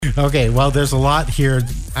Okay, well, there's a lot here.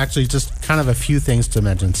 Actually, just kind of a few things to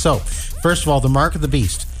mention. So, first of all, the mark of the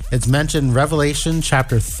beast. It's mentioned in Revelation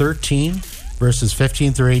chapter 13, verses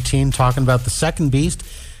 15 through 18, talking about the second beast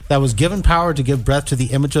that was given power to give breath to the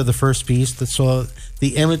image of the first beast, so that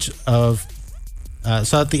the image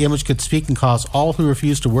could speak and cause all who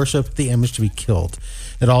refused to worship the image to be killed.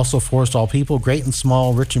 It also forced all people, great and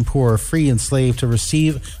small, rich and poor, free and slave, to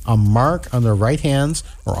receive a mark on their right hands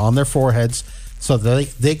or on their foreheads, so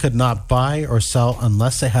that they could not buy or sell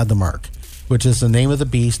unless they had the mark, which is the name of the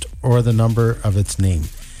beast or the number of its name.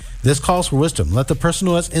 This calls for wisdom. Let the person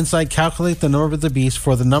who has insight calculate the number of the beast,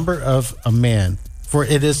 for the number of a man, for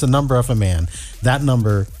it is the number of a man. That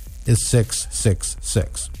number is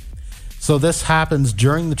 666. So this happens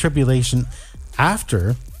during the tribulation,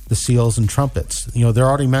 after the seals and trumpets. They're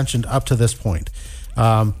already mentioned up to this point.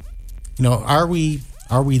 Are we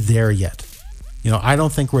there yet? I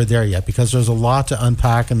don't think we're there yet, because there's a lot to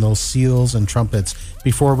unpack in those seals and trumpets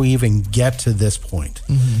before we even get to this point.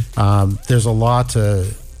 Mm-hmm. There's a lot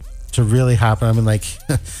to really happen. I mean,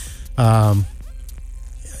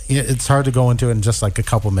 it's hard to go into it in just like a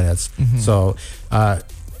couple minutes. Mm-hmm. So,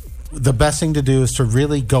 the best thing to do is to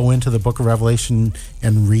really go into the book of Revelation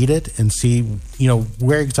and read it and see,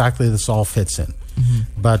 where exactly this all fits in.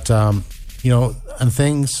 Mm-hmm. But, and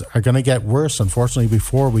things are going to get worse, unfortunately,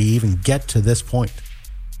 before we even get to this point.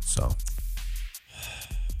 So,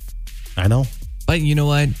 I know. But you know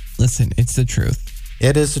what? Listen, it's the truth.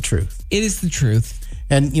 It is the truth. It is the truth.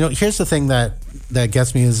 And, here's the thing that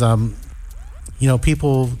gets me is,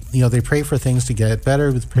 people, they pray for things to get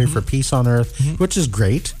better. They pray for peace on earth, which is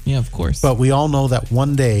great. Yeah, of course. But we all know that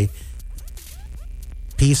one day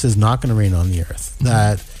peace is not going to reign on the earth. Mm-hmm.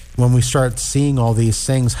 That when we start seeing all these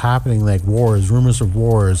things happening, like wars, rumors of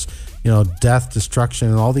wars, death, destruction,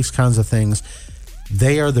 and all these kinds of things,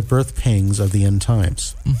 they are the birth pangs of the end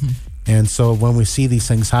times. Mm-hmm. And so when we see these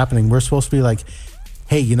things happening, we're supposed to be like,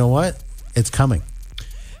 hey, you know what? It's coming.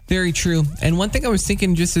 Very true. And one thing I was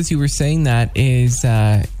thinking just as you were saying that is,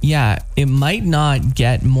 it might not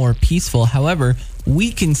get more peaceful. However,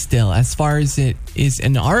 we can still, as far as it is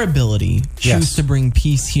in our ability, choose to bring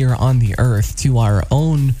peace here on the earth to our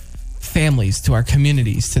own families, to our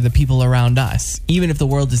communities, to the people around us. Even if the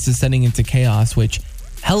world is descending into chaos, which,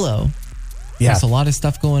 there's a lot of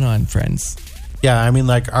stuff going on, friends. Yeah, I mean,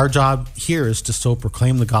 our job here is to still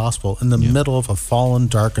proclaim the gospel in the middle of a fallen,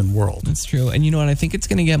 darkened world. That's true. And you know what? I think it's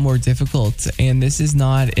going to get more difficult. And this is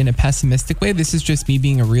not in a pessimistic way. This is just me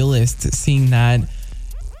being a realist, seeing that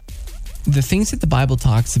the things that the Bible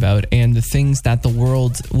talks about and the things that the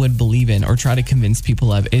world would believe in or try to convince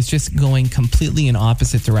people of is just going completely in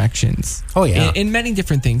opposite directions. Oh, yeah. In many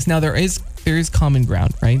different things. Now, there is common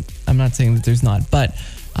ground, right? I'm not saying that there's not, but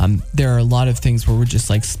there are a lot of things where we're just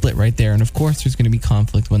split right there. And of course, there's going to be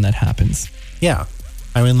conflict when that happens. Yeah.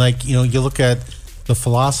 I mean, you look at the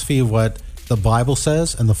philosophy of what the Bible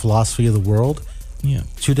says and the philosophy of the world. Yeah.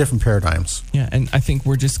 Two different paradigms. Yeah. And I think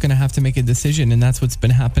we're just going to have to make a decision. And that's what's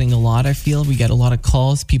been happening a lot. I feel we get a lot of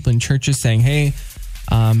calls, people in churches saying, hey,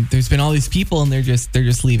 there's been all these people and they're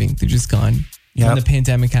just leaving. They're just gone. Yep. When the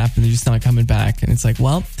pandemic happened, they're just not coming back. And it's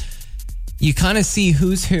well, you kind of see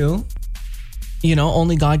who's who.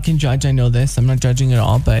 Only God can judge. I know this. I'm not judging at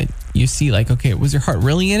all, but you see okay, was your heart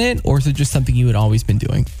really in it, or is it just something you had always been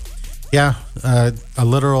doing? Yeah, a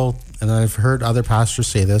literal, and I've heard other pastors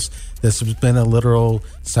say this has been a literal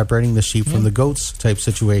separating the sheep from the goats type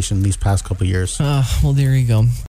situation these past couple of years. Well, there you go.